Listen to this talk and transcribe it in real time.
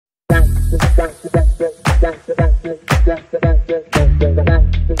Where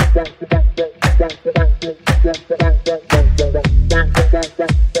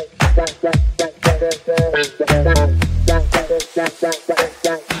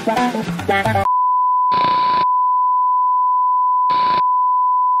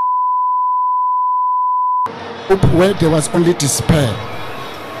there was only despair.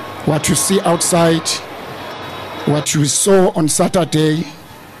 What you see outside, what you saw on Saturday,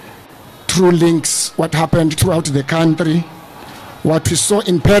 through links, what happened throughout the country, what we saw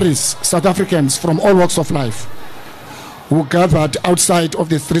in Paris, South Africans from all walks of life who gathered outside of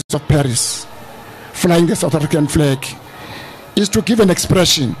the streets of Paris, flying the South African flag, is to give an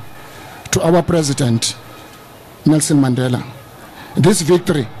expression to our president, Nelson Mandela. This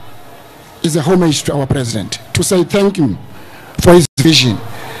victory is a homage to our president, to say thank you for his vision,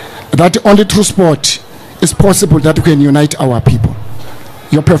 that only through sport is possible that we can unite our people.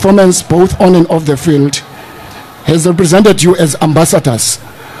 Your performance both on and off the field has represented you as ambassadors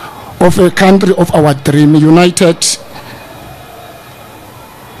of a country of our dream, united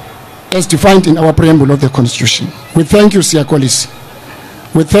as defined in our preamble of the Constitution. We thank you, Siyakolisi.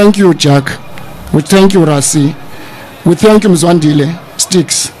 We thank you, Jack. We thank you, Rasi. We thank you, Mzwandile,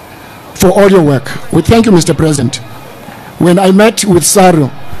 Sticks, for all your work. We thank you, Mr. President. When I met with Saro,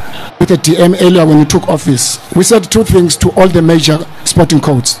 with the DM earlier when you took office, we said two things to all the major sporting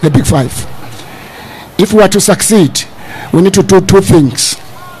codes, the big five. If we are to succeed, we need to do two things.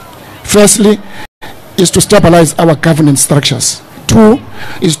 Firstly, is to stabilize our governance structures. Two,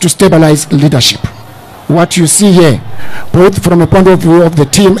 is to stabilize leadership. What you see here, both from a point of view of the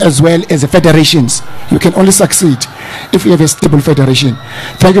team as well as the federations, you can only succeed if you have a stable federation.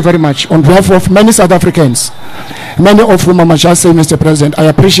 Thank you very much. On behalf of many South Africans, many of whom I must just say, Mr. President, I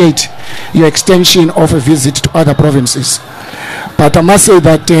appreciate your extension of a visit to other provinces. But I must say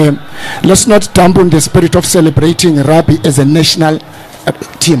that let's not dampen the spirit of celebrating rugby as a national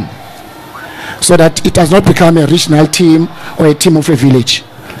team, so that it does not become a regional team or a team of a village.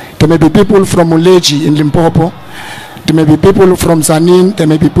 There may be people from Muleji in Limpopo, there may be people from Zanin, there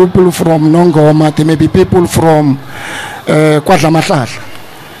may be people from Nongoma, there may be people from KwaDlamahlala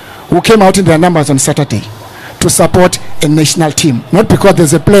who came out in their numbers on Saturday to support a national team, not because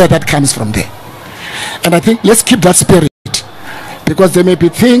there's a player that comes from there. And I think let's keep that spirit, because there may be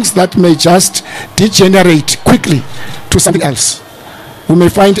things that may just degenerate quickly to something else. We may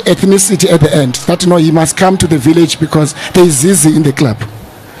find ethnicity at the end, that he must come to the village because there is Zizi in the club.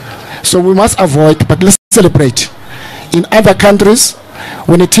 So we must avoid, but let's celebrate. In other countries,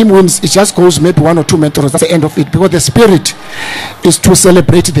 when a team wins, it just goes maybe 1 or 2 meters. That's the end of it, because the spirit is to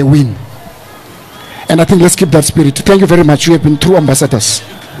celebrate the win. And I think let's keep that spirit. Thank you very much. You have been true ambassadors.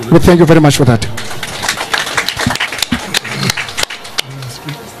 We thank you very much for that.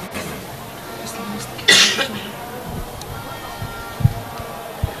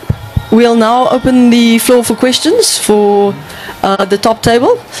 We'll now open the floor for questions for the top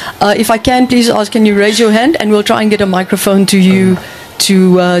table. If I can, please ask, can you raise your hand, and we'll try and get a microphone to you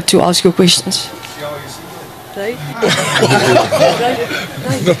to ask your questions. Did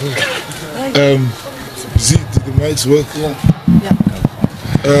the mics work?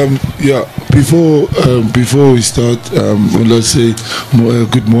 Before we start, let's say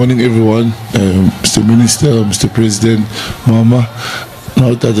good morning, everyone. Mr. Minister, Mr. President, Mama.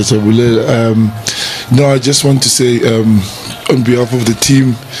 I just want to say, on behalf of the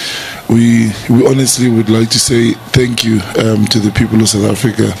team, we honestly would like to say thank you to the people of South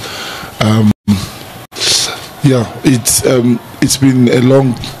Africa. It's been a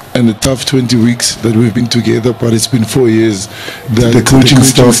long and a tough 20 weeks that we've been together, but it's been 4 years that the coaching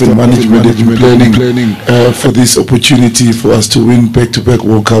staff and management have been planning for this opportunity for us to win back-to-back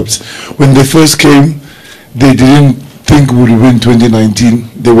World Cups. When they first came, they didn't think we would win 2019.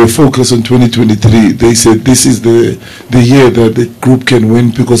 They were focused on 2023. They said this is the year that the group can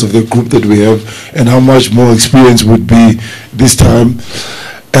win because of the group that we have and how much more experience would be this time.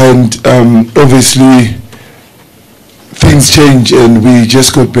 And obviously things change, and we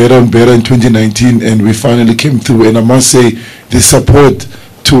just got better and better in 2019, and we finally came through. And I must say, the support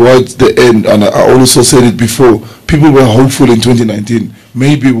towards the end, and I also said it before, people were hopeful in 2019,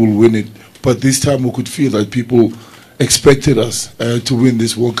 maybe we'll win it. But this time we could feel that people expected us to win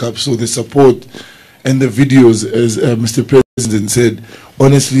this World Cup. So the support and the videos, as Mr. President said,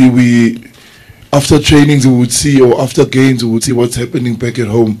 honestly, after trainings we would see, or after games we would see what's happening back at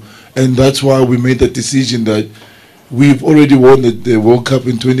home. And that's why we made that decision that we've already won the World Cup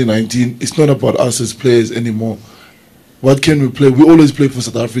in 2019. It's not about us as players anymore. What can we play? We always play for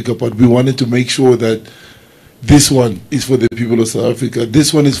South Africa, but we wanted to make sure that this one is for the people of South Africa.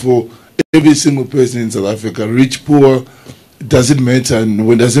 This one is for every single person in South Africa, rich, poor, it doesn't matter, and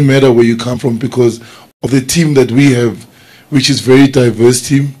it doesn't matter where you come from, because of the team that we have, which is very diverse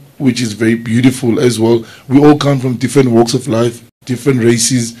team, which is very beautiful as well. We all come from different walks of life, different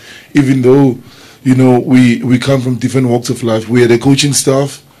races, even though, you know, we come from different walks of life. We had a coaching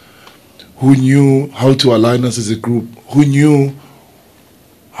staff who knew how to align us as a group, who knew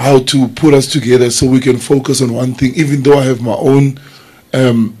how to put us together so we can focus on one thing. Even though I have my own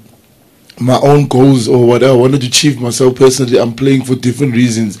goals or whatever I wanted to achieve myself personally, I'm playing for different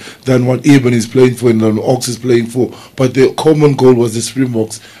reasons than what Eben is playing for and than Ox is playing for. But the common goal was the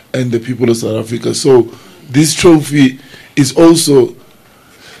Springboks and the people of South Africa. So this trophy is also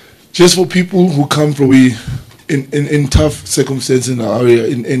just for people who come from in tough circumstances in our area,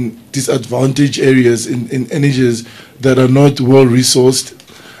 in disadvantaged areas, in areas that are not well resourced.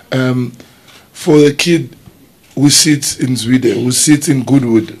 For the kid who sits in Sweden, who sits in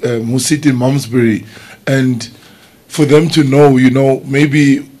Goodwood, who sits in Malmesbury, and for them to know, you know,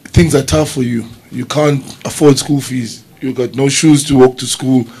 maybe things are tough for you. You can't afford school fees. You've got no shoes to walk to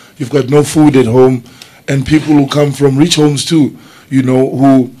school. You've got no food at home. And people who come from rich homes too, you know,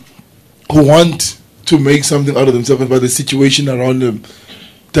 who want to make something out of themselves, but the situation around them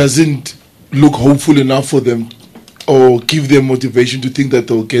doesn't look hopeful enough for them or give them motivation to think that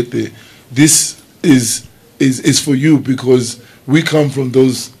they'll get there. This is for you, because we come from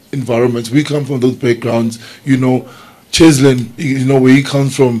those environments, we come from those backgrounds. You know, Cheslin, you know, where he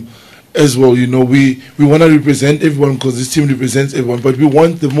comes from as well. You know, we want to represent everyone because this team represents everyone, but we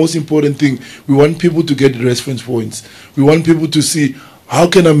want, the most important thing, we want people to get reference points. We want people to see, how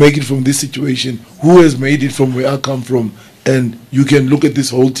can I make it from this situation? Who has made it from where I come from? And you can look at this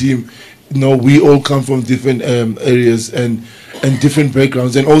whole team. You know, we all come from different areas and different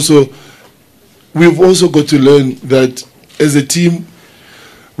backgrounds. And also, we've also got to learn that as a team,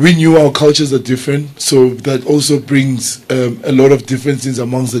 we knew our cultures are different. So that also brings a lot of differences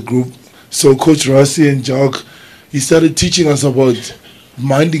amongst the group. So Coach Rassi and Jack, he started teaching us about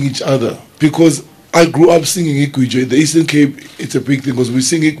minding each other, because I grew up singing Ikwijo. In the Eastern Cape, it's a big thing because we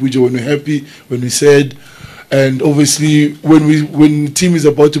sing Ikwijo when we're happy, when we're sad. And obviously, when the team is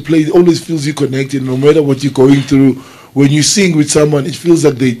about to play, it always feels you connected, no matter what you're going through. When you sing with someone, it feels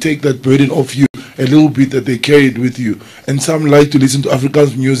like they take that burden off you a little bit, that they carry it with you. And some like to listen to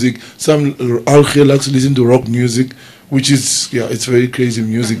Afrikaans music. Some Alge likes to listen to rock music, which is, yeah, it's very crazy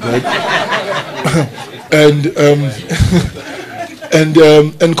music, right? And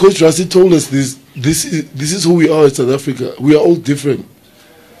Coach Rassi told us this. This is who we are in South Africa. We are all different,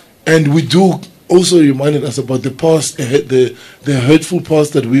 and we do also reminded us about the past, the hurtful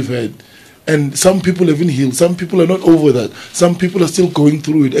past that we've had. And some people haven't healed. Some people are not over that. Some people are still going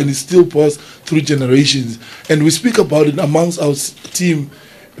through it, and it's still passed through generations. And we speak about it amongst our team,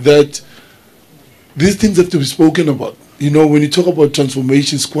 that these things have to be spoken about. You know, when you talk about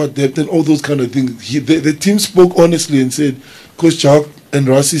transformation, squad depth, and all those kind of things, the team spoke honestly and said, Coach Jack and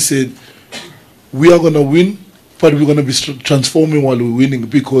Rassi said, we are going to win, but we're going to be transforming while we're winning,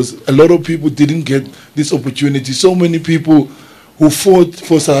 because a lot of people didn't get this opportunity. So many people who fought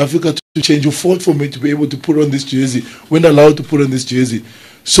for South Africa to change, who fought for me to be able to put on this jersey, weren't allowed to put on this jersey.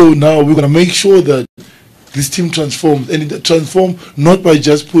 So now we're going to make sure that this team transforms, and it transforms not by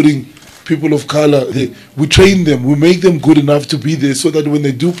just putting people of color. We train them, we make them good enough to be there, so that when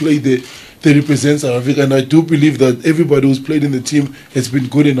they do play there, they represent South Africa. And I do believe that everybody who's played in the team has been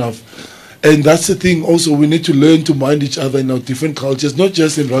good enough. And that's the thing also, we need to learn to mind each other in our different cultures, not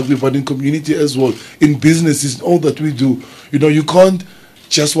just in rugby, but in community as well, in businesses, all that we do. You know, you can't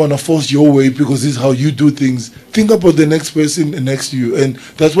just want to force your way because this is how you do things. Think about the next person next to you. And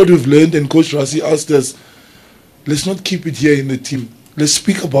that's what we've learned. And Coach Rassi asked us, let's not keep it here in the team. Let's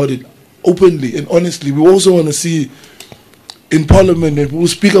speak about it openly and honestly. We also want to see in Parliament, and we'll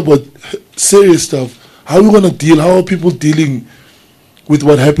speak about serious stuff. How are we going to deal? How are people dealing with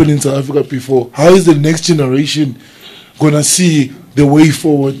what happened in South Africa before? How is the next generation going to see the way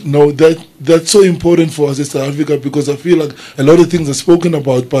forward? No, that's so important for us in South Africa, because I feel like a lot of things are spoken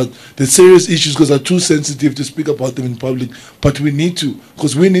about, but the serious issues, because they're too sensitive to speak about them in public. But we need to,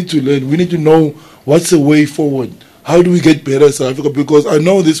 because we need to learn. We need to know what's the way forward. How do we get better in South Africa? Because I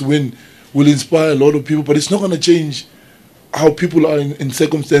know this win will inspire a lot of people, but it's not going to change how people are in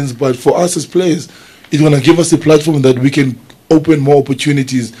circumstances. But for us as players, it's going to give us a platform that we can open more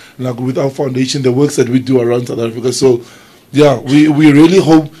opportunities, like with our foundation, the works that we do around South Africa. So, yeah, we really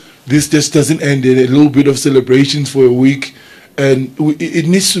hope this just doesn't end in a little bit of celebrations for a week, and it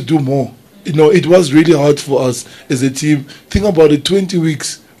needs to do more. You know, it was really hard for us as a team. Think about it, 20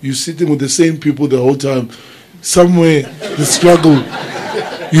 weeks, you're sitting with the same people the whole time. Somewhere, the struggle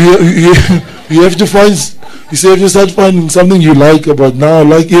you have to find. You say if you start finding something you like about now, I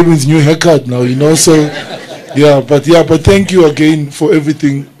like Evan's new haircut now, you know. So but thank you again for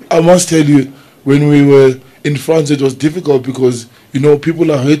everything. I must tell you, when we were in France, it was difficult because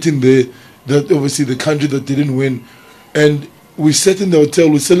people are hurting there. That obviously the country that didn't win, and we sat in the hotel,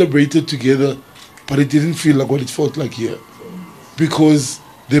 we celebrated together, but it didn't feel like what it felt like here, because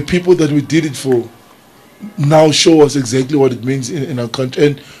the people that we did it for now show us exactly what it means in our country,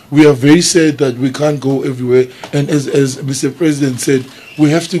 and we are very sad that we can't go everywhere. And as Mr. President said, we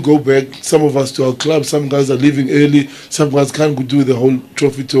have to go back, some of us, to our club. Some guys are leaving early, some guys can't go do the whole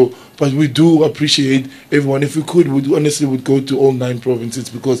trophy tour, but we do appreciate everyone. If we could, we honestly would go to all 9 provinces,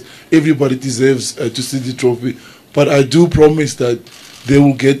 because everybody deserves to see the trophy. But I do promise that they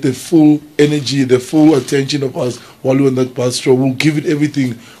will get the full energy, the full attention of us while we're on that bus tour. We'll give it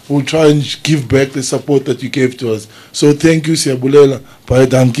everything. We'll try and give back the support that you gave to us. So thank you, Siyabulela. Bye,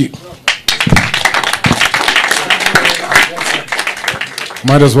 dankie.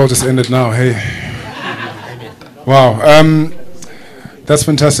 Might as well just end it now, hey. Wow, that's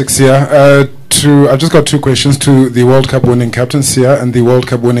fantastic, Sia. I've just got 2 questions to the World Cup winning captain, Sia, and the World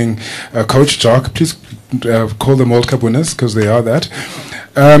Cup winning coach, Jock. Please call them World Cup winners, because they are that.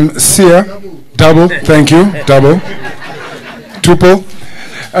 Sia, double, thank you, double. Tuple.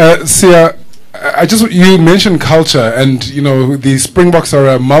 Sia, you mentioned culture, and the Springboks are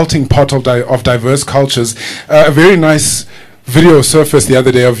a melting pot of diverse cultures. A very nice video surfaced the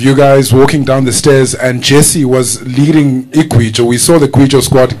other day of you guys walking down the stairs, and Jesse was leading Ikwijo. We saw the Kwijo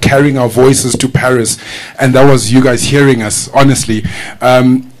squad carrying our voices to Paris, and that was you guys hearing us, honestly.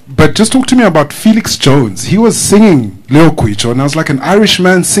 But just talk to me about Felix Jones. He was singing Leo Kwijo, and I was like, an Irish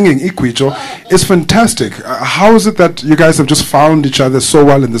man singing Ikwijo is fantastic. How is it that you guys have just found each other so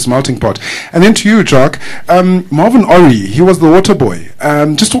well in this melting pot? And then to you, Jock, Marvin Ori, he was the water boy.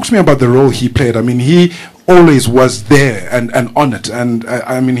 Just talk to me about the role he played. I mean, he always was there and on it, and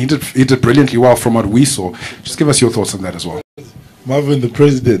I mean, he did brilliantly well from what we saw. Just give us your thoughts on that as well. Marvin, the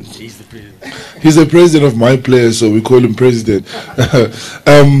president. He's the president. He's the president of my players, so we call him president.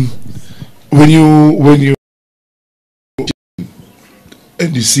 When you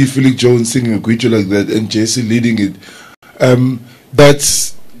and you see Felix Jones singing a Kwijo like that and Jesse leading it,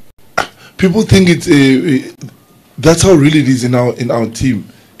 that's, people think that's how really it is in our team,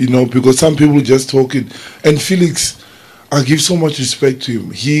 because some people just talk it. And Felix, I give so much respect to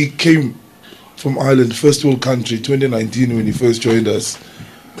him. He came from Ireland, first world country, 2019 when he first joined us,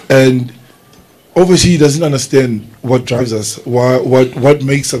 and obviously he doesn't understand what drives us, what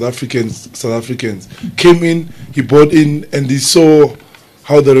makes South Africans. Came in, he bought in, and he saw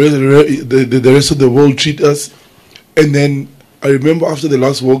how the rest of the world treat us. And then I remember after the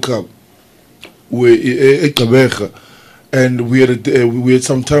last World Cup, and we had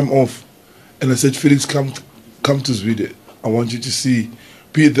some time off, and I said, Felix, come to Sweden. I want you to see.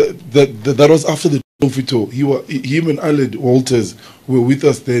 That was after the trophy tour. Him and Aled Walters were with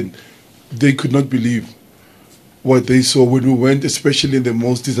us then. They could not believe what they saw when we went, especially in the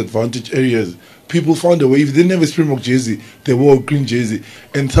most disadvantaged areas. People found a way. If they didn't have a Springbok jersey, they wore a green jersey.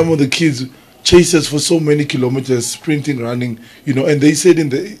 And some of the kids chased us for so many kilometers, sprinting, running, and they said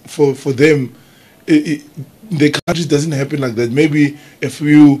for them, the country doesn't happen like that. Maybe a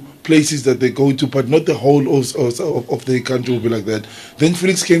few places that they go to, but not the whole of the country will be like that. Then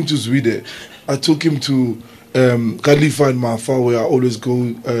Felix came to Sweden. I took him to Khalifa and Mafa, where I always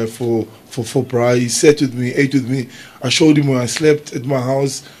go for braai. He sat with me, ate with me. I showed him where I slept at my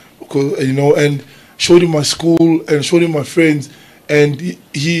house, and showed him my school and showed him my friends. And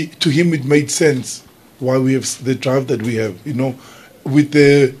to him it made sense why we have the drive that we have, with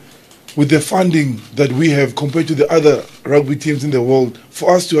the funding that we have compared to the other rugby teams in the world.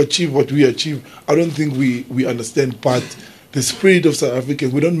 For us to achieve what we achieve, I don't think we understand. But the spirit of South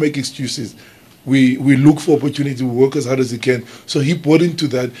Africans, we don't make excuses. We look for opportunity, we work as hard as we can. So he bought into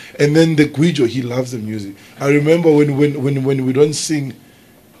that. And then the Kwijo, he loves the music. I remember when we don't sing,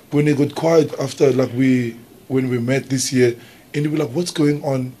 when it got quiet after when we met this year, and he was like, what's going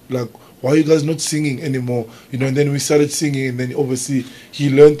on? Like, why are you guys not singing anymore? And then we started singing, and then obviously he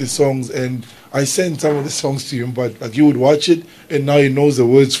learned the songs, and I sent some of the songs to him, but he would watch it, and now he knows the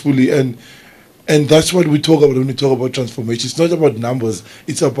words fully. And that's what we talk about when we talk about transformation. It's not about numbers.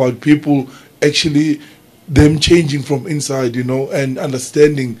 It's about people actually, them changing from inside, and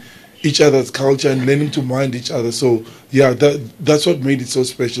understanding each other's culture and learning to mind each other. So, yeah, that's what made it so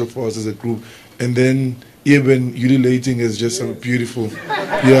special for us as a group. And then even ululating is just beautiful.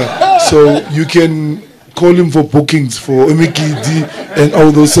 Yeah, so you can call him for bookings for MKD and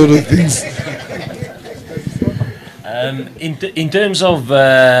all those sort of things. In terms of, we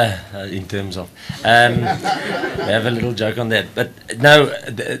have a little joke on that. But no,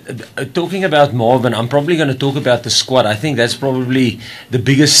 talking about Marvin, I'm probably going to talk about the squad. I think that's probably the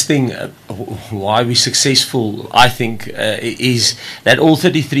biggest thing why we're successful, I think, is that all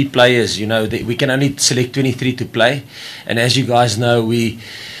 33 players, you know, we can only select 23 to play. And as you guys know, we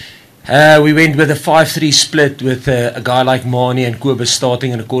went with a 5-3 split with a guy like Mani and Kobus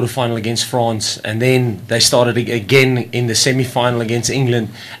starting in a quarterfinal against France, and then they started again in the semi-final against England,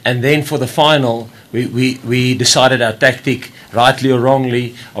 and then for the final we decided our tactic, rightly or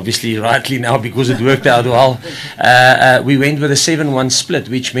wrongly, obviously rightly now because it worked out well. We went with a 7-1 split,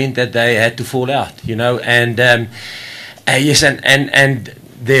 which meant that they had to fall out, you know, and yes, and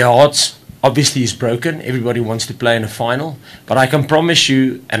their hearts obviously is broken. Everybody wants to play in a final, but I can promise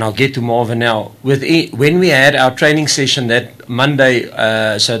you, and I'll get to Marvin now, when we had our training session that Monday,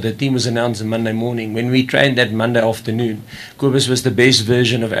 so the team was announced on Monday morning, when we trained that Monday afternoon, Kobus was the best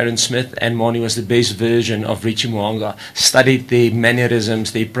version of Aaron Smith and Mani was the best version of Richie Moanga, studied their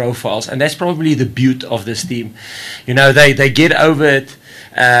mannerisms, their profiles, and that's probably the beauty of this team. You know, they get over it,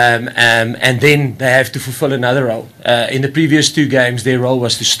 and then they have to fulfill another role. In the previous 2 games, their role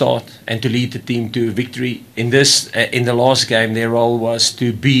was to start and to lead the team to victory. In the last game, their role was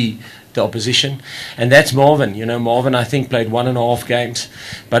to be the opposition, and that's Marvin. You know, Marvin, I think, played 1.5 games,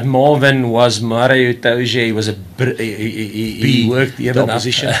 but Marvin was Mario Toge. He was he worked the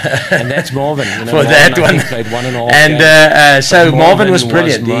opposition, and that's Marvin. You know, for Marvin, that one, played 1.5 and games. So Marvin was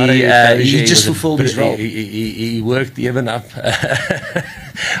brilliant. He just fulfilled his role. He worked even up.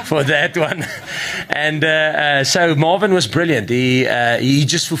 For that one, and so Marvin was brilliant. He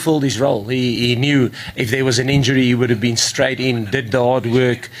just fulfilled his role. He knew if there was an injury, he would have been straight in, did the hard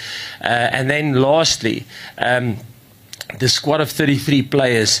work, and then lastly, the squad of 33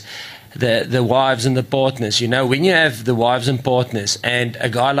 players. The wives and the partners, you know, when you have the wives and partners and a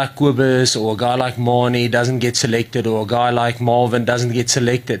guy like Kobus or a guy like Mani doesn't get selected or a guy like Marvin doesn't get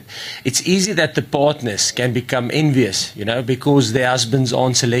selected, it's easy that the partners can become envious, you know, because their husbands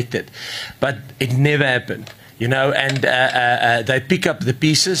aren't selected. But it never happened. You know, and they pick up the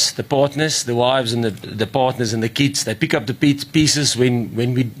pieces, the partners, the wives and the partners and the kids. They pick up the pieces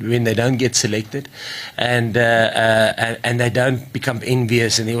when they don't get selected, and they don't become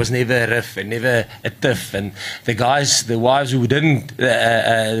envious. And there was never a riff and never a tiff. And the guys, the wives who didn't,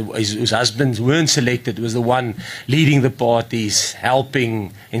 whose husbands weren't selected, was the one leading the parties,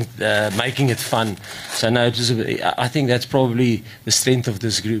 helping, in, making it fun. So no, it was I think that's probably the strength of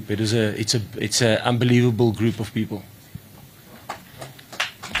this group. It's a unbelievable group of people.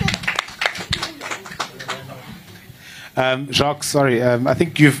 Jacques, sorry, I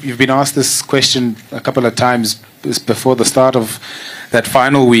think you've been asked this question a couple of times before the start of that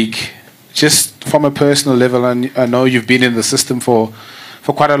final week. Just from a personal level, and I know you've been in the system for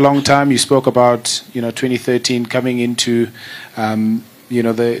quite a long time. You spoke about 2013 coming into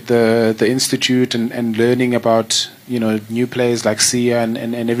the institute and learning about new players like Sia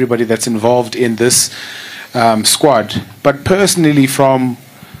and everybody that's involved in this squad. But personally, from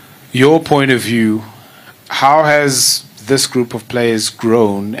your point of view, how has this group of players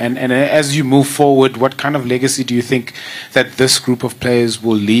grown? And as you move forward, what kind of legacy do you think that this group of players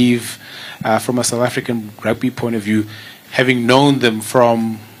will leave from a South African rugby point of view, having known them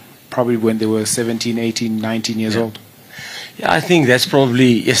from probably when they were 17, 18, 19 years old? Yeah, I think that's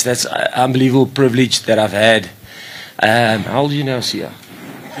probably, yes, that's an unbelievable privilege that I've had. How old are you now, Sia?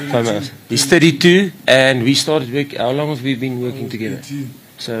 He's 32, and we started work. How long have we been working together?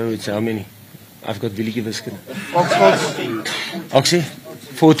 So it's how many? I've got Willie Wiskunde. Oxy?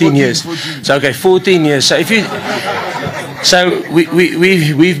 14 years. So okay, 14 years. So if you, so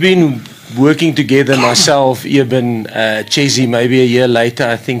we've been working together. Myself, Eben, Chesy, maybe a year later.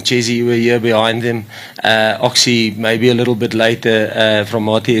 I think Chesy, you were a year behind him. Oxy, maybe a little bit later from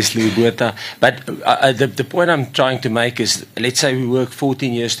RTS Lubota. But the point I'm trying to make is, let's say we work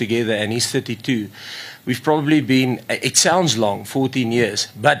 14 years together and he's 32. We've probably been, it sounds long, 14 years,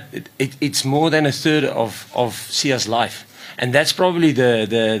 but it's more than a third of Sia's life. And that's probably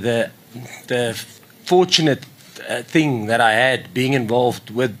the fortunate thing that I had, being involved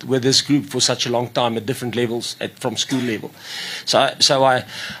with this group for such a long time at different levels, from school level. So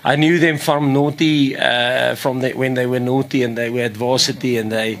I knew them from naughty, when they were naughty and they were at varsity,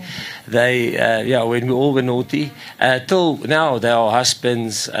 and when we all were naughty, till now they are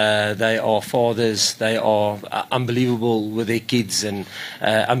husbands, they are fathers, they are unbelievable with their kids and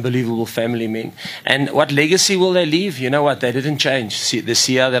unbelievable family men. And what legacy will they leave? You know what, they didn't change. The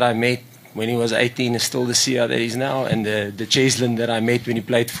Sia that I met when he was 18 is still the Sia that he's now, and the Cheslin that I met when he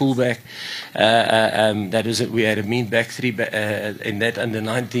played fullback. That was we had a mean back three in that under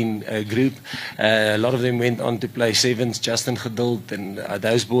 19 group. A lot of them went on to play sevens. Justin Geduld and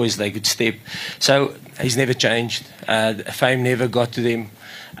those boys, they could step. So he's never changed. Fame never got to them.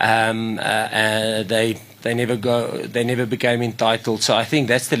 They never became entitled. So I think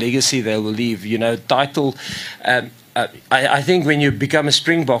that's the legacy they will leave. You know, title. I think when you become a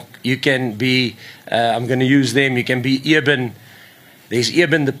Springbok, you can be, I'm going to use them, you can be Eben. There's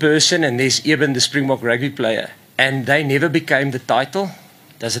Eben the person and there's Eben the Springbok rugby player. And they never became the title.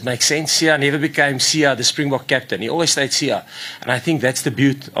 Does it make sense? Sia never became Sia, the Springbok captain. He always stayed Sia. And I think that's the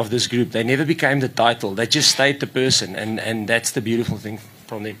beauty of this group. They never became the title. They just stayed the person. And that's the beautiful thing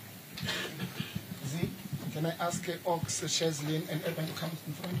from them. Can I ask Ox, Cheslin, and Eben to come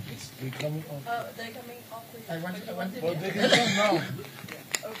in front, please? They're coming after. I want Well, they can come now.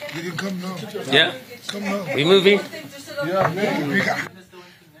 Okay. They can come now. Yeah. Come now. We moving? Yeah, make it bigger.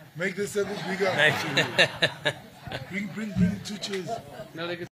 Make the circle bigger. Bring 2 chairs. No,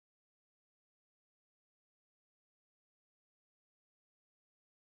 they can.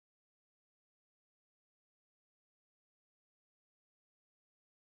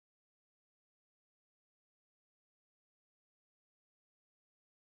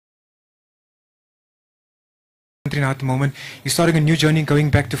 At the moment, you're starting a new journey going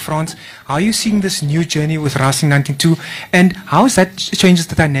back to France. How are you seeing this new journey with Racing 92, and how has that changes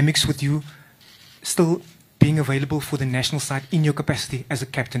the dynamics with you still being available for the national side in your capacity as a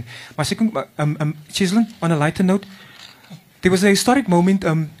captain? My second, Cheslin, on a lighter note, there was a historic moment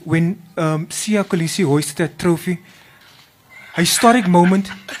when Sia Kolisi hoisted that trophy. A historic moment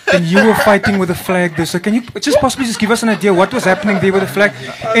when you were fighting with the flag there. So can you just possibly just give us an idea what was happening there with the flag?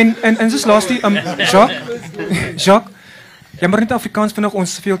 And just lastly, Jacques, jammer net Afrikaans vandag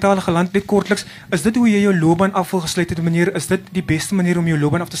ons veeltalige land, net kortliks, is dit hoe jy jou loopbaan af wil gesluit het, meneer? Is dit die beste manier om jou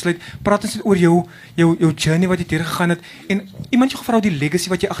loopbaan af te sluit? Praat ons oor jou journey wat jy deurgegaan het en iemand jou gevra die legacy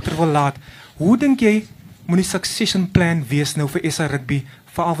wat jy agter wil laat. Hoe dink jy moet die succession plan wees nou vir SA Rugby,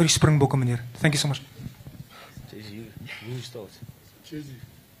 veral vir die Springbokke, meneer? Thank you so much. Who starts?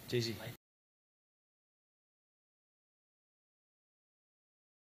 Jay-Z.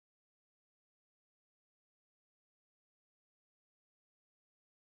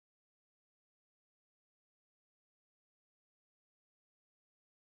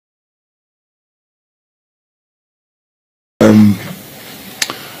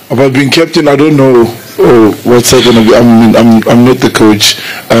 About being captain, I don't know what's going to be. I'm not the coach.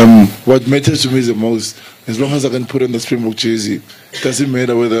 What matters to me is the most. As long as I can put on the Springbok jersey, it doesn't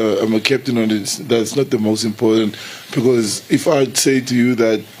matter whether I'm a captain or not. That's not the most important. Because if I'd say to you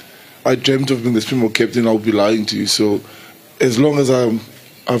that I dreamt of being the Springbok captain, I'll be lying to you. So as long as I'm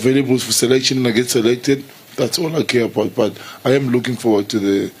available for selection and I get selected, that's all I care about. But I am looking forward to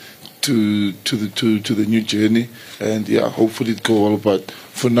the new journey, and yeah, hopefully it go well. But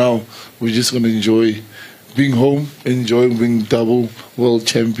for now, we're just going to enjoy being home, enjoying being double world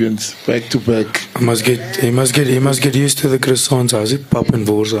champions back to back. He must get used to the croissants. As it pap and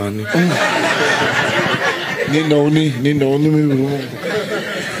wors aan.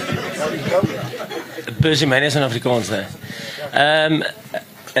 Percy, myne is in Afrikaans, né?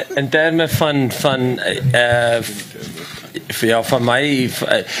 In terme van van my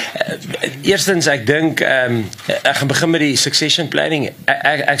eerstens ek dink ek gaan begin met die succession planning.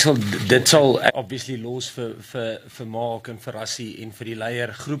 Ek sal dit sal obviously los vir Mark en vir Rassie en vir die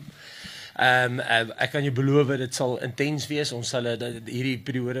leiergroep. Ek kan jou beloof dit sal intens wees. Ons sal hierdie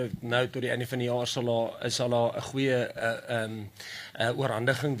periode nou tot die einde van die jaar sal daar 'n goeie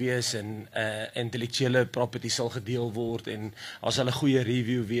oorhandiging wees en intellektuele property sal gedeel word en as hulle 'n goeie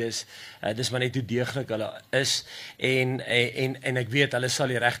review wees. Dis maar net hoe deeglik hulle is en ek weet hulle sal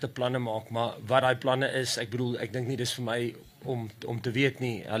die regte planne maak, maar wat daai planne is, ek bedoel ek dink nie dis vir my om te weet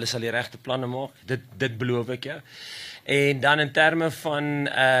nie. Hulle sal die regte planne maak. Dit beloof ek jou. En dan in terme van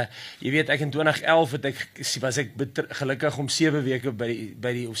jy weet ek in 2011 was ek gelukkig om 7 weke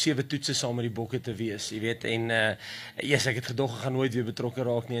by die of 7 toetse saam met die Bokke te wees, jy weet, en ek het gedog ek gaan nooit weer betrokke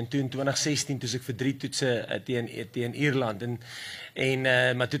raak nie. En toe in 2016 toe ek vir 3 toetse teen Ierland en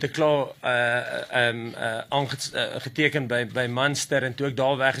maar toe het ek klaar geteken by Munster en toe ek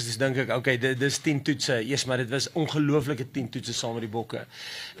daar weg is, dus dink ek okay, dis 10 toetse. Eers maar dit was ongelooflike 10 toetse saam met die Bokke.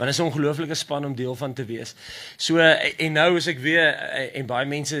 Want is 'n ongelooflike span om deel van te wees. So en nou is ek weer en baie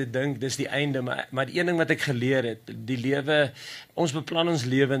mense dink dis die einde, maar die een ding wat ek geleer het, die lewe, ons beplan ons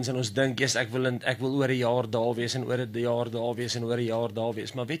lewens en ons dink, yes, ek wil oor 'n jaar daar wees en oor 'n jaar daar wees en oor 'n jaar daar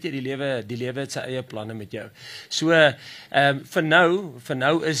wees. Maar weet jy, die lewe het sy eie planne met jou. So vir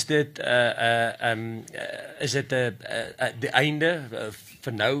nou is dit die einde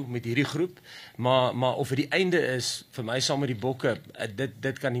vir nou met hierdie groep, maar of dit die einde is vir my saam met die Bokke,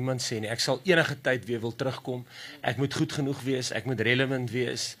 dit kan niemand sê nie. Ek sal enige tyd weer wil terugkom. Ek moet goed genoeg wees, ek moet relevant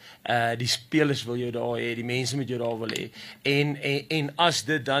wees. Die spelers wil jou daar hê, die mense moet jou daar wil hê. En as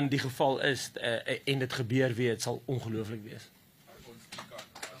dit dan die geval is en dit gebeur weer, dit sal ongelooflik wees.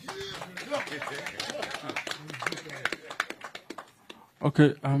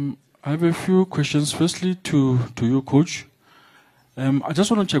 Okay, I have a few questions. Firstly, to you, Coach. I just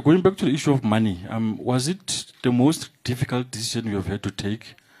want to check, going back to the issue of money, was it the most difficult decision you have had to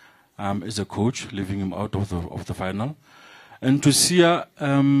take as a coach, leaving him out of the final? And to Sia, I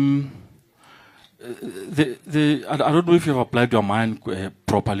don't know if you have applied your mind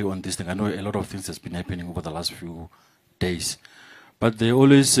properly on this thing. I know a lot of things has been happening over the last few days. But they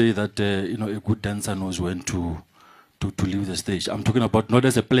always say that a good dancer knows when to leave the stage. I'm talking about not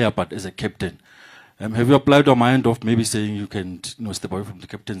as a player, but as a captain. Have you applied your mind of maybe saying you can step away from the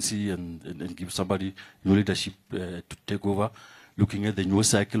captaincy and give somebody new leadership to take over, looking at the new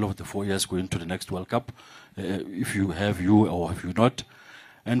cycle of the 4 years going to the next World Cup, if you have or have you not?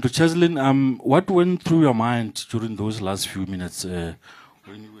 And to Cheslin, what went through your mind during those last few minutes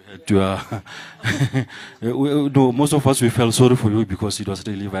when you had to... no, most of us, we felt sorry for you because it was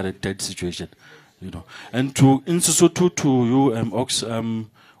really a very tight situation. And to Insusutu, to you, Ox,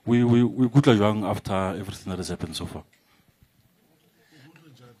 we good young after everything that has happened so far.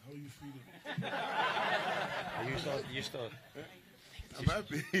 How are you feeling? You start. I'm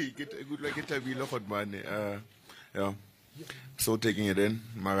happy. Good like it be lot man. Yeah. So taking it in,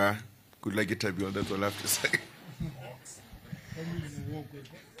 Mara. Good like it be all that's all I have to say.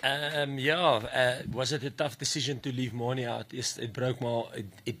 Was it a tough decision to leave Moni out? Yes, it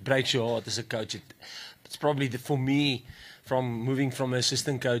breaks your heart as a coach. It's probably for me, from moving from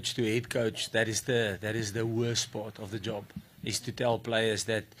assistant coach to head coach, that is the worst part of the job, is to tell players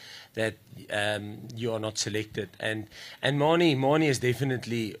that you are not selected. And Mani is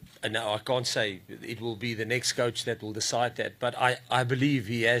definitely, now I can't say it will be the next coach that will decide that, but I believe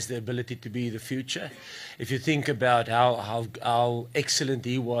he has the ability to be the future. If you think about how excellent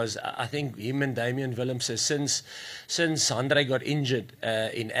he was, I think him and Damian Willemse, since Andre got injured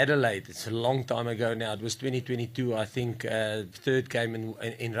in Adelaide, it's a long time ago now, it was 2022, I think, third game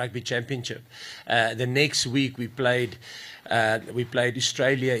in Rugby Championship. The next week we played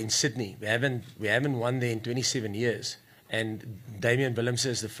Australia in Sydney. We haven't won there in 27 years. And Damian Willemse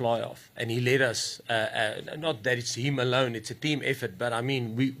is the fly-off, and he led us. Not that it's him alone; it's a team effort. But I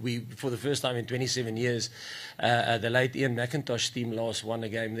mean, we for the first time in 27 years, the late Ian McIntosh team last won a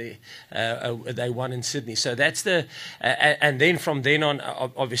game there. They won in Sydney. So that's and then from then on,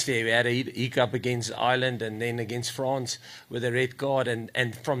 obviously we had a hiccup against Ireland, and then against France with a red card,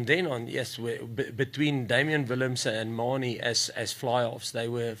 and from then on, yes, between Damian Willemse and Mani as fly-offs, they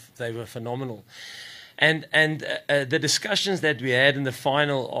were phenomenal. And the discussions that we had in the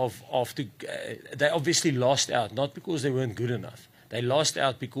final they obviously lost out, not because they weren't good enough. They lost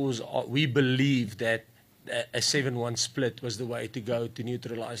out because we believed that a 7-1 split was the way to go to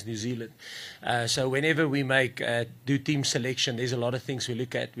neutralize New Zealand. So whenever we do team selection, there's a lot of things we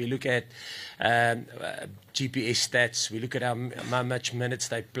look at. We look at GPS stats. We look at how much minutes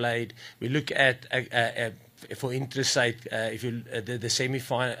they played. We look at for interest sake, if you the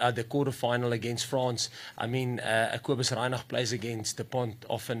semi-final, the quarter-final against France, I mean, Kobus Reinach plays against De Pont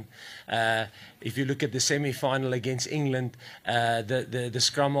often. If you look at the semi-final against England, the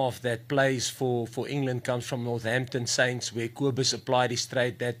scrum half that plays for England comes from Northampton Saints, where Kobus applied his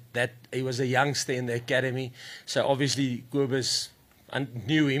trade. That he was a youngster in the academy, so obviously Kobus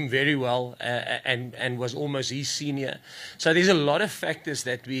knew him very well and was almost his senior. So there's a lot of factors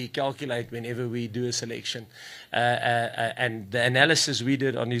that we calculate whenever we do a selection. And the analysis we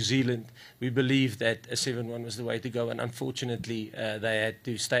did on New Zealand, we believe that a 7-1 was the way to go. And unfortunately, they had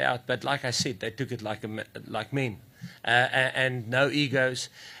to stay out. But like I said, they took it like men. and no egos.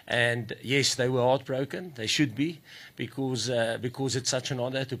 And yes, they were heartbroken. They should be, because it's such an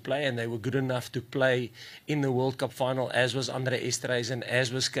honor to play, and they were good enough to play in the World Cup final, as was Andre Esterhuizen,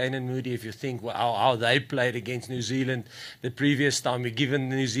 as was Kane and Moody. If you think how they played against New Zealand the previous time, we've given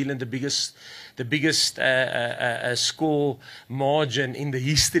New Zealand the biggest score margin in the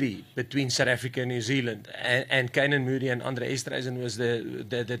history between South Africa and New Zealand, and Kane and Moody and Andre Esterhuizen was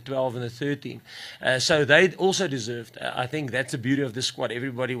the 12 and the 13. So they also deserved. I think that's the beauty of the squad.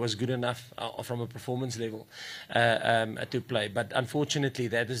 Everybody was good enough from a performance level to play. But unfortunately,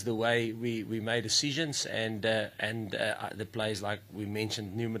 that is the way we made decisions, and the players, like we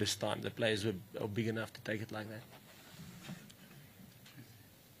mentioned numerous times, the players were big enough to take it like that.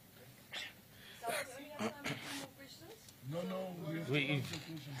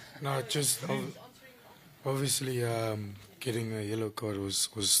 No, just obviously getting a yellow card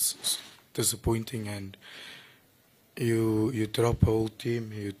was disappointing, and you drop a whole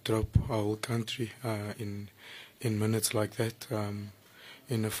team, you drop a whole country in minutes like that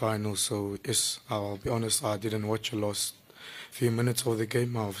in the final. So yes, I'll be honest, I didn't watch the last few minutes of the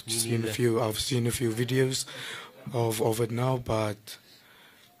game. I've seen a few videos of it now, but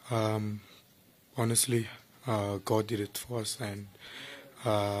honestly, God did it for us, and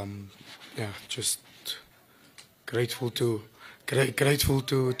yeah, just grateful to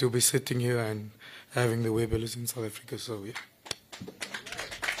be sitting here and having the Webellers in South Africa. So yeah.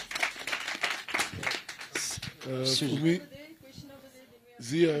 For me,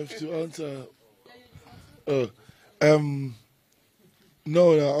 Zia, I have to answer.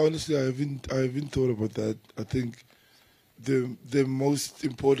 No, honestly, I haven't thought about that. I think the most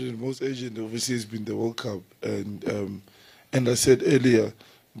important, most urgent, obviously, has been the World Cup, and I said earlier,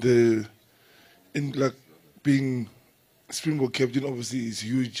 being Springbok captain obviously is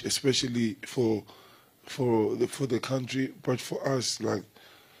huge, especially for the country, but for us, like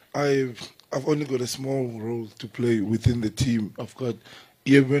I've only got a small role to play within the team. I've got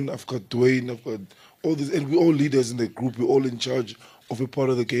Eben, I've got Dwayne, I've got all this, and we're all leaders in the group. We're all in charge of a part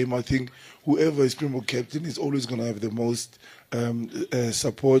of the game. I think whoever is Springbok captain is always going to have the most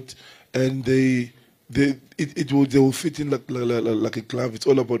support, and they will fit in like a glove. It's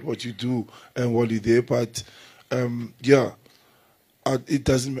all about what you do and while you're there. But yeah, it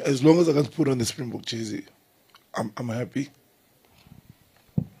doesn't. As long as I can put on the Springbok jersey, I'm happy.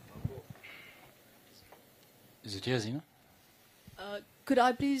 Is it yours, Zina? Could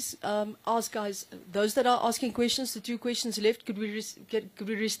I please ask, guys, those that are asking questions, the 2 questions left, could we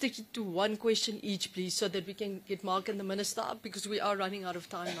restrict it to 1 question each, please, so that we can get Mark and the Minister up, because we are running out of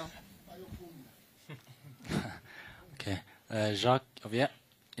time now. Okay. Jacques, over here,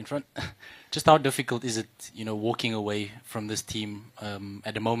 in front. Just how difficult is it, walking away from this team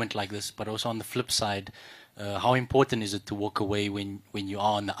at a moment like this, but also on the flip side, how important is it to walk away when you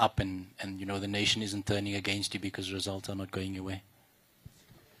are on the up and the nation isn't turning against you because results are not going your way?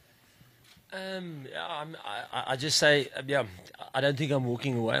 I just say, yeah, I don't think I'm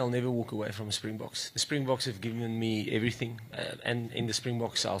walking away. I'll never walk away from Springboks. The Springboks have given me everything, and in the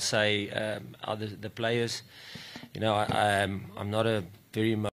Springboks, I'll say, are the players. I'm not a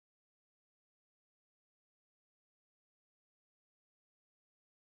very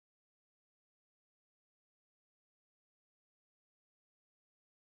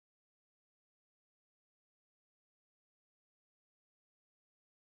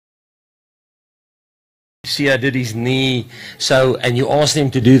Sia did his knee, and you asked him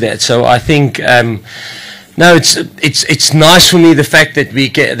to do that. So I think no, it's nice for me, the fact that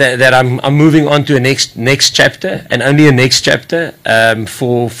that I'm moving on to a next chapter, and only a next chapter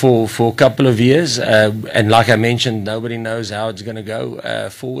for a couple of years. And like I mentioned, nobody knows how it's going to go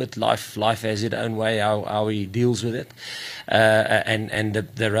forward. Life has its own way how he deals with it, and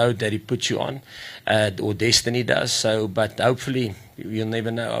the road that he puts you on, or destiny does. So, but hopefully. You'll never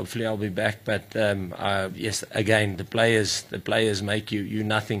know. Hopefully, I'll be back. But yes, again, the players make you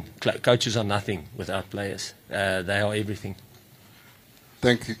nothing. Coaches are nothing without players. They are everything.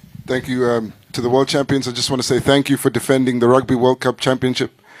 Thank you to the world champions. I just want to say thank you for defending the Rugby World Cup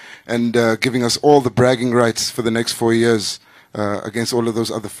Championship and giving us all the bragging rights for the next 4 years against all of those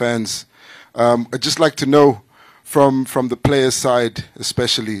other fans. I'd just like to know from the players' side,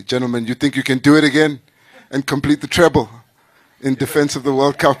 especially, gentlemen, you think you can do it again and complete the treble in defense of the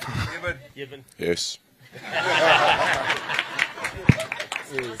World Cup? Yes.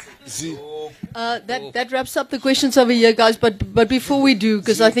 That wraps up the questions over here, guys. But before we do,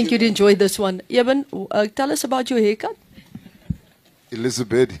 because I think you'd enjoy this one, Eben, tell us about your haircut.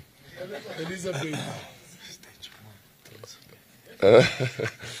 Elizabeth.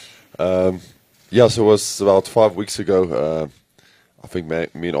 Yeah, so it was about 5 weeks ago. I think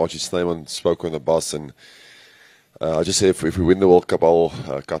me and Archie Snyman spoke on the bus, and I just said if we win the World Cup, I'll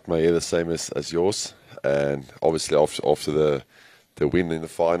cut my hair the same as yours. And obviously after the win in the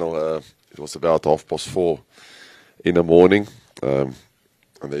final, it was about 4:30 in the morning. And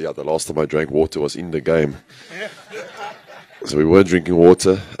the last time I drank water was in the game. So we weren't drinking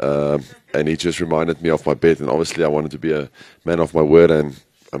water, and he just reminded me of my bet. And obviously I wanted to be a man of my word, and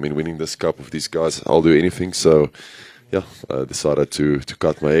I mean, winning this cup with these guys, I'll do anything. So yeah, I decided to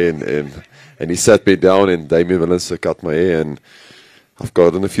cut my hair, and he sat me down, and Damien Willemse cut my hair, and I've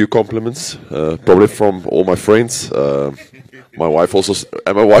gotten a few compliments, probably from all my friends. My wife also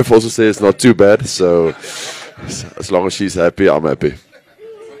says it's not too bad. So as long as she's happy, I'm happy.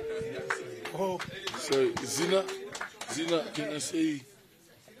 Oh, sorry, Zina, can I say?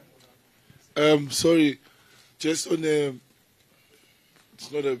 Sorry, just on a.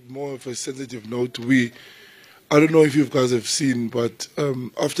 It's not a more of a sensitive note. I don't know if you guys have seen, but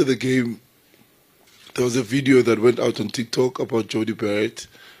after the game, there was a video that went out on TikTok about Jody Barrett,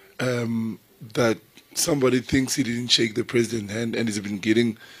 that somebody thinks he didn't shake the president's hand, and he's been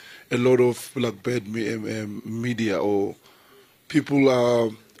getting a lot of like bad media, or people are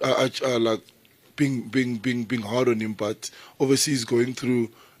like being hard on him. But obviously he's going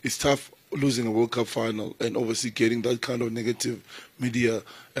through. It's tough losing a World Cup final, and obviously getting that kind of negative media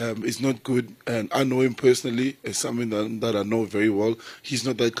is not good. And I know him personally as someone that I know very well. He's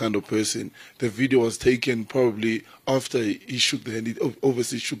not that kind of person. The video was taken probably after he shook the hand. He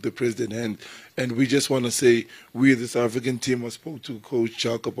obviously shook the president's hand. And we just want to say, we, the South African team, I spoke to Coach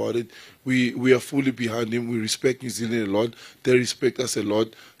Chuck about it. We are fully behind him. We respect New Zealand a lot. They respect us a lot.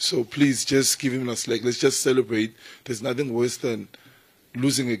 So please just give him a slack. Let's just celebrate. There's nothing worse than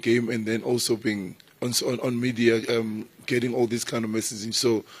losing a game and then also being on media, getting all this kind of messaging.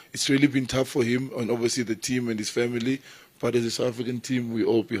 So it's really been tough for him and obviously the team and his family. But as a South African team, we're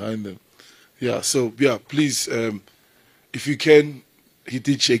all behind them. Yeah, so yeah, please, if you can, he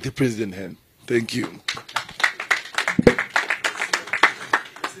did shake the president's hand. Thank you.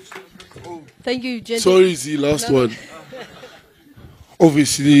 Thank you, gentlemen. Sorry, it's the last one.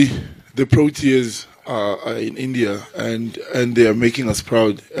 Obviously, the Proteas are in India, and they are making us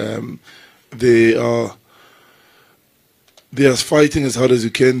proud. They are fighting as hard as you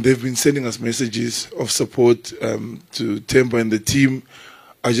can. They've been sending us messages of support to Temba and the team.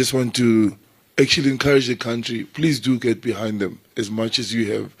 I just want to actually encourage the country. Please do get behind them as much as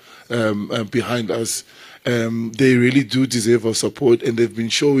you have behind us. They really do deserve our support, and they've been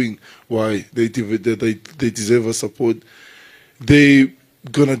showing why they deserve our support. They're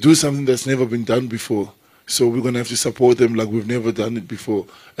going to do something that's never been done before. So we're going to have to support them like we've never done it before.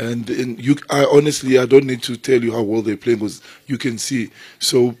 And honestly, I don't need to tell you how well they're playing because you can see.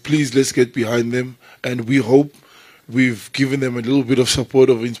 So please, let's get behind them. And we hope we've given them a little bit of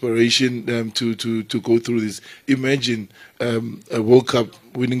support, of inspiration to go through this. Imagine a World Cup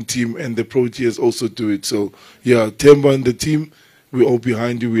winning team and the Proteas also do it. So, yeah, Temba and the team, we're all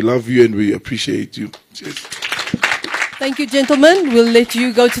behind you. We love you and we appreciate you. Cheers. Thank you, gentlemen. We'll let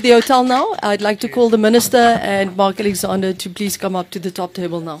you go to the hotel now. I'd like to call the Minister and Mark Alexander to please come up to the top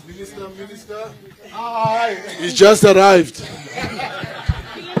table now. Minister. Hi. He's just arrived.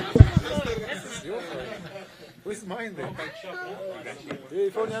 Who's mine then?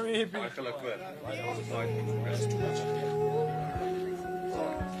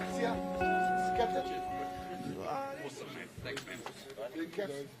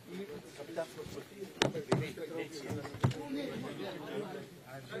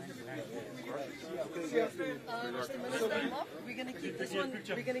 We're going to keep this one.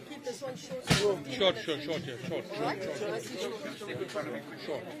 We're going to keep this one short. Short,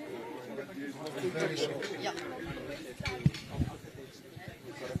 Yeah.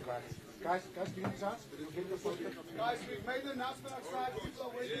 Guys, give me a chance. Guys, we've made an announcement outside. People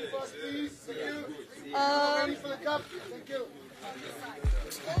are waiting for us, please. Thank you. We're ready for the cup. Thank you.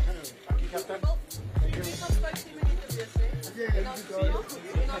 Thank you, Captain. Thank you.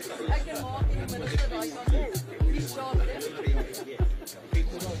 I can walk in the minister. I can't. Please show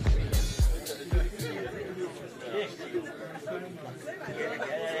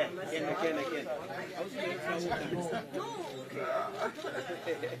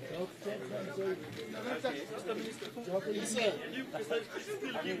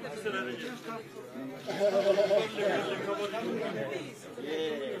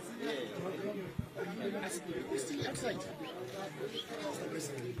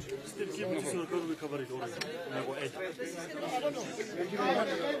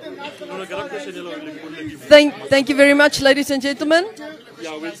Thank you very much, ladies and gentlemen.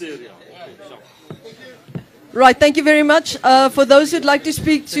 Right, thank you very much. For those who'd like to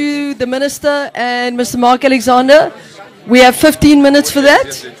speak to the Minister and Mr. Mark Alexander, we have 15 minutes for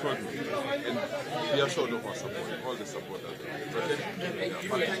that.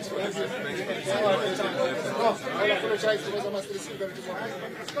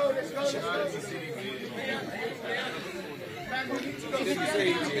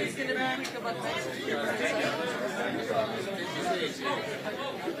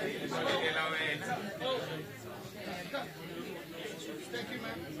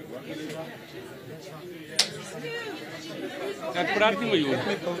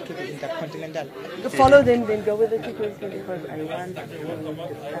 Follow them, then go with the two questions. Because I want to discuss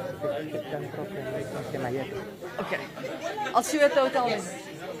the Cape problem with Mr. Mayet. Okay. I'll see you at the hotel then.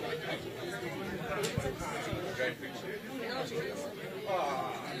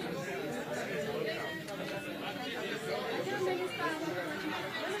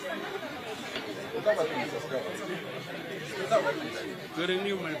 Good in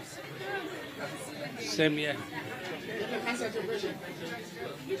you, man. Same here.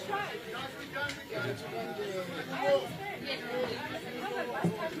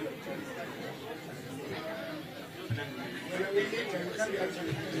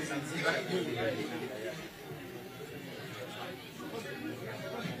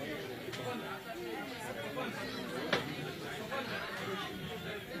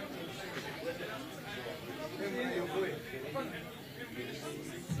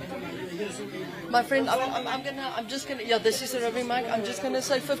 My friend, I'm just gonna, yeah, this is a rubbing mic. I'm just gonna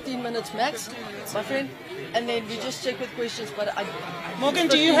say 15 minutes max, my friend, and then we just check with questions. But Morgan,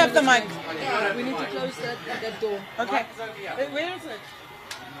 do you have the mic? We need to close that door. Okay. Where is it?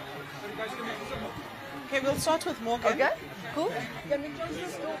 Okay, we'll start with Morgan. Okay, cool. Can we close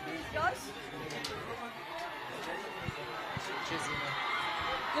this door, please, guys?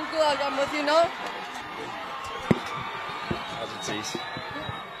 Cool, I'm with you now.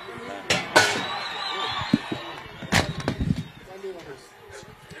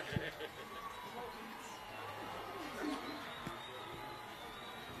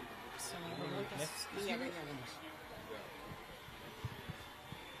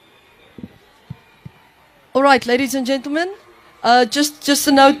 All right, ladies and gentlemen, just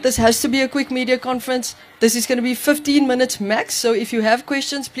a note, this has to be a quick media conference. This is going to be 15 minutes max, so if you have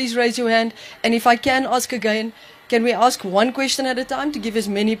questions, please raise your hand. And if I can ask again, can we ask one question at a time to give as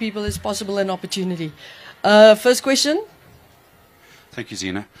many people as possible an opportunity? First question. Thank you,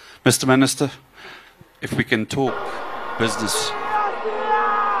 Zina. Mr. Minister, if we can talk business.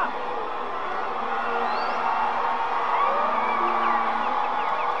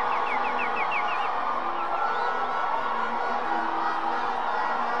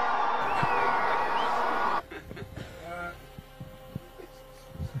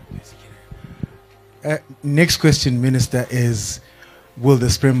 Next question, Minister, is will the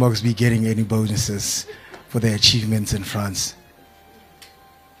Springboks be getting any bonuses for their achievements in France?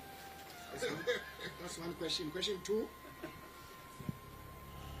 That's one question. Question two.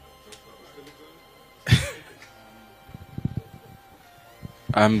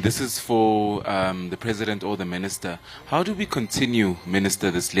 This is for the President or the Minister. How do we continue,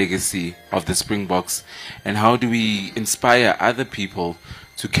 Minister, this legacy of the Springboks? And how do we inspire other people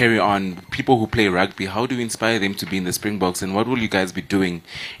to carry on, people who play rugby? How do we inspire them to be in the Springboks? And what will you guys be doing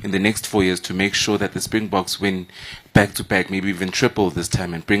in the next 4 years to make sure that the Springboks win back-to-back, maybe even triple this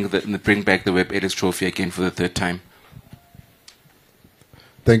time, and bring back the Webb Ellis Trophy again for the third time?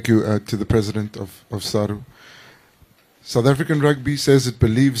 Thank you to the President of SARU. South African rugby says it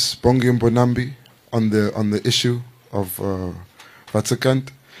believes Bongi Mbonambi on the issue of Vatsakant,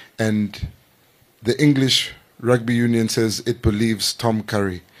 and the English Rugby Union says it believes Tom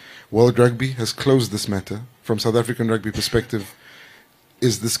Curry. World Rugby has closed this matter. From South African rugby perspective,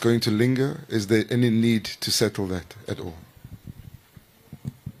 is this going to linger? Is there any need to settle that at all?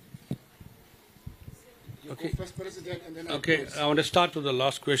 Okay. Okay, I want to start with the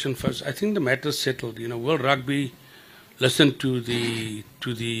last question first. I think the matter is settled. You know, World Rugby listened to the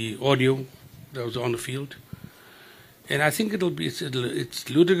audio that was on the field, and I think it's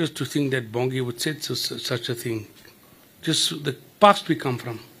ludicrous to think that Bongi would say such a thing. Just the past we come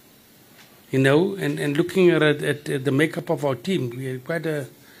from, you know, and looking at the makeup of our team, we are quite a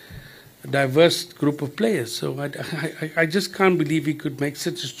diverse group of players. So I just can't believe he could make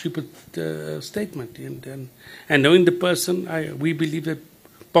such a stupid statement. And knowing the person, we believe that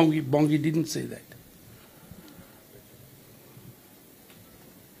Bongi didn't say that.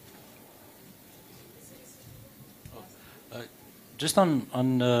 Just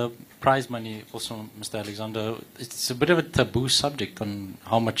on prize money, also, Mr. Alexander, it's a bit of a taboo subject on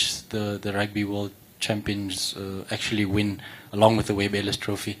how much the Rugby World Champions actually win, along with the Webb Ellis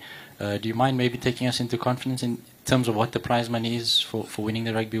Trophy. Do you mind maybe taking us into confidence in terms of what the prize money is for winning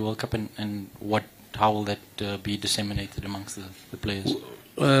the Rugby World Cup, and how will that be disseminated amongst the players?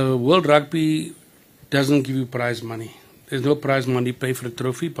 World Rugby doesn't give you prize money. There's no prize money pay for a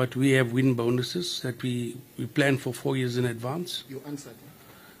trophy, but we have win bonuses that we plan for 4 years in advance. You answered.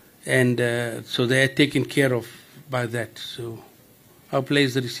 And so they are taken care of by that. So our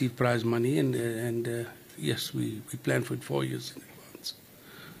players receive prize money, and yes, we plan for it 4 years in advance.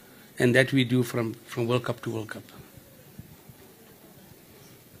 And that we do from World Cup to World Cup.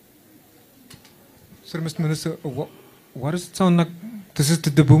 Sorry, Mr. Minister, what does it sound like this is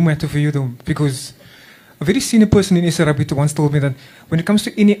the taboo matter for you, though? Because a very senior person in SA Rugby once told me that when it comes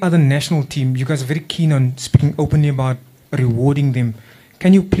to any other national team, you guys are very keen on speaking openly about rewarding them.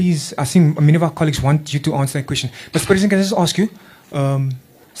 Can you please, I think many of our colleagues want you to answer that question. Mr. President, can I just ask you,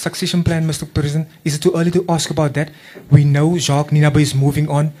 succession plan, Mr. President, is it too early to ask about that? We know Jacques Ninabe is moving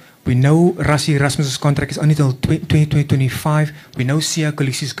on. We know Rassie Erasmus' contract is only until 2025. We know Sia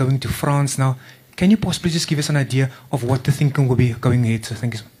Kolisi is going to France now. Can you possibly just give us an idea of what the thinking will be going ahead, sir?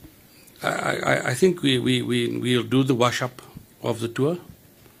 Thank you, sir. I think we'll do the wash-up of the tour,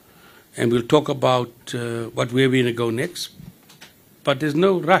 and we'll talk about where we're going to go next. But there's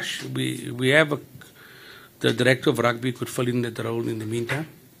no rush. We have the director of rugby could fill in that role in the meantime,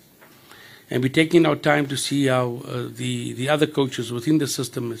 and we're taking our time to see how the other coaches within the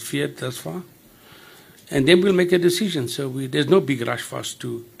system have fared thus far, and then we'll make a decision. So there's no big rush for us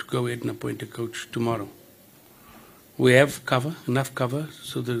to go ahead and appoint a coach tomorrow. We have enough cover,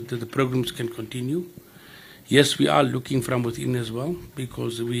 so the programs can continue. Yes, we are looking from within as well,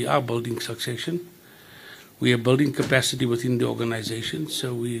 because we are building succession. We are building capacity within the organization,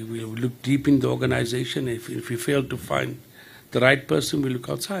 so we will look deep in the organization. If we fail to find the right person, we look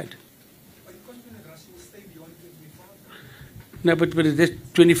outside. No, but that's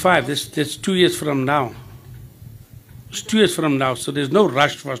 25. That's 2 years from now. It's 2 years from now, so there's no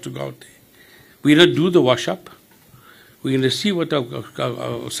rush for us to go out there. We're going to do the wash-up. We're going to see what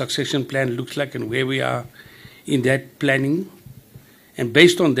our succession plan looks like and where we are in that planning. And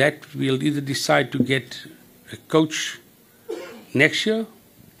based on that, we'll either decide to get a coach next year,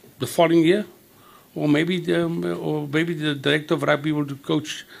 the following year, or maybe the director of rugby will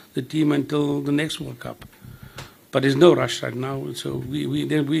coach the team until the next World Cup. But there's no rush right now, so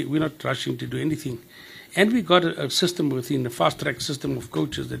we're not rushing to do anything. And we got a system within, a fast-track system of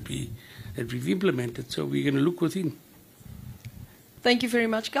coaches that we've implemented, so we're going to look within. Thank you very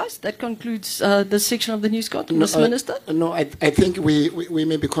much, guys. That concludes this section of the news. Mr. Minister? No, I think we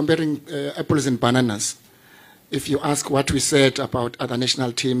may be comparing apples and bananas. If you ask what we said about other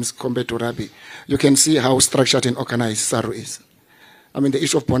national teams compared to rugby, you can see how structured and organized SARU is. I mean, the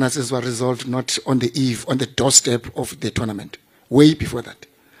issue of bonuses were resolved not on the eve, on the doorstep of the tournament, way before that.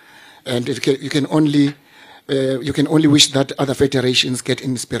 And you can only wish that other federations get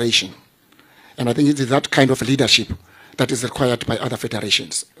inspiration. And I think it is that kind of leadership that is required by other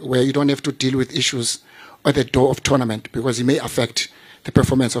federations, where you don't have to deal with issues at the door of tournament because it may affect the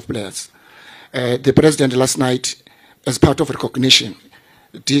performance of players. The president last night, as part of recognition,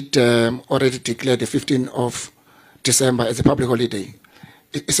 did already declare the 15th of December as a public holiday.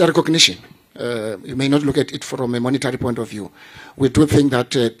 It's a recognition. You may not look at it from a monetary point of view. We do think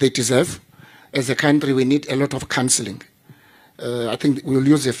that they deserve. As a country, we need a lot of counseling. I think we'll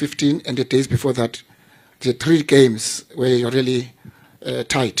use the 15 and the days before that. The 3 games were really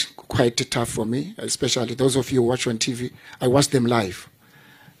tight, quite tough for me, especially those of you who watch on TV. I watched them live.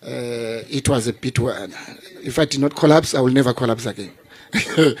 It was a bit, if I did not collapse, I will never collapse again.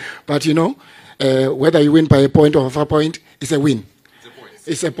 But you know, whether you win by a point or half a point, it's a win.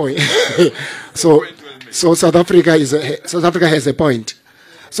 It's a point. So South Africa has a point.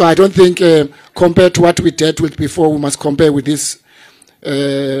 So I don't think compared to what we dealt with before, we must compare with this.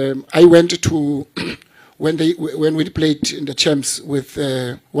 I went to when we played in the champs with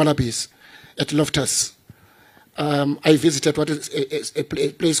Wallabies at Loftus. I visited what is a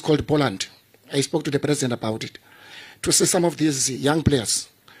place called Poland. I spoke to the president about it, to see some of these young players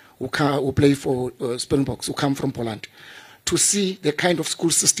who play for Springboks, who come from Poland, to see the kind of school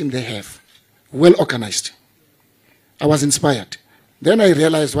system they have, well organized. I was inspired. Then I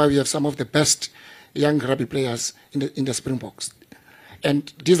realized why we have some of the best young rugby players in the Springboks.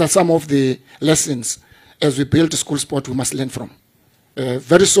 And these are some of the lessons as we build a school sport we must learn from.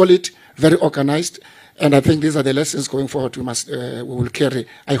 Very solid, very organized, and I think these are the lessons going forward we will carry.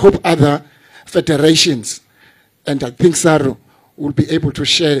 I hope other federations, and I think SARU will be able to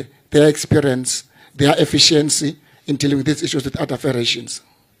share their experience, their efficiency in dealing with these issues with other federations.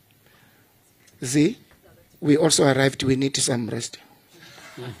 See, we also arrived, we need some rest.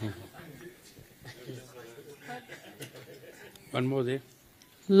 One more there.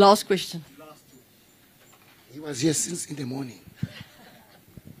 Last question. He was here since in the morning.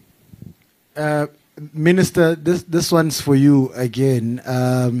 Minister, this one's for you again.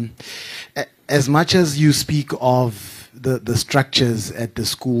 As much as you speak of the structures at the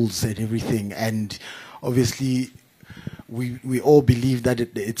schools and everything, and obviously we all believe that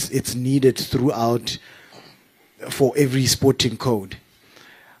it's needed throughout for every sporting code.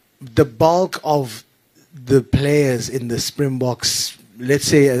 The bulk of the players in the Springboks, let's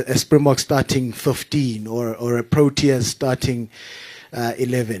say a Springbok starting 15 or a Proteas starting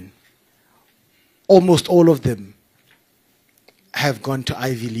 11, almost all of them have gone to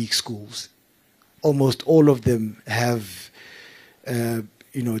Ivy League schools. Almost all of them have,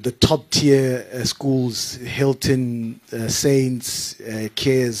 the top tier schools, Hilton, Saints,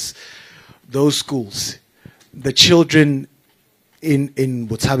 Cares, those schools. The children in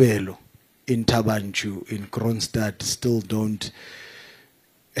Botshabelo, in Tabanchu, in Kronstadt still don't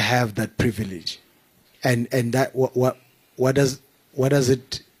have that privilege. And that what does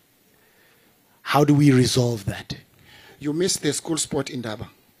it, how do we resolve that? You missed the school sport in Daba.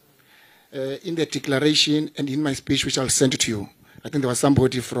 In the declaration and in my speech, which I'll send to you, I think there was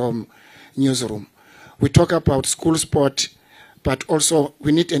somebody from newsroom. We talk about school sport, but also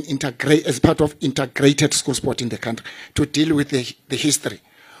we need an as part of integrated school sport in the country to deal with the history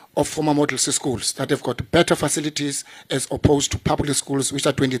of former model schools that have got better facilities as opposed to public schools, which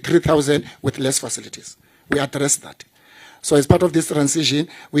are 23,000 with less facilities. We address that. So as part of this transition,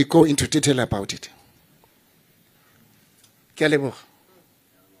 we go into detail about it.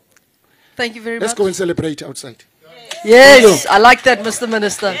 Thank you very Let's much. go and celebrate outside. Yes, I like that, Mr.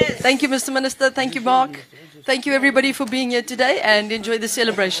 Minister. Thank you, Mr. Minister. Thank you, Mark. Thank you, everybody, for being here today, and enjoy the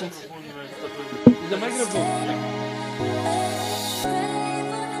celebrations. The microphone.